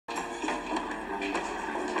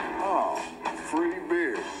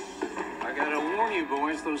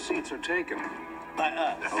points, those seats are taken. By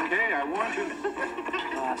us. Okay, I warned you.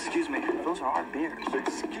 Excuse me, those are our beers.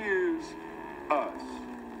 Excuse us.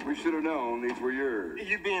 We should have known these were yours.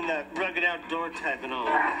 You being that rugged outdoor type and all.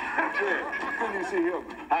 Yeah, couldn't you see him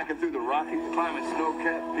hiking through the Rockies, climbing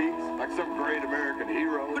snow-capped peaks like some great American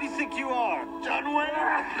hero? Who do you think you are, John Wayne?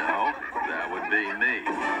 No, that would be me.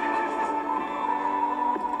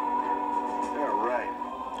 Yeah, right.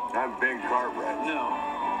 I'm Ben Cartwright. No,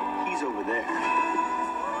 he's over there.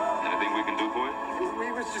 Anything we can do for you?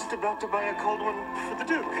 We was just about to buy a cold one for the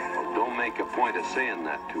Duke. Well, don't make a point of saying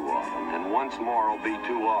that too often, and once more will be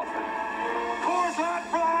too often. Coors Hot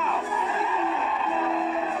Brow!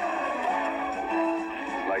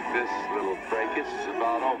 Like this little fracas is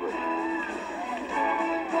about over.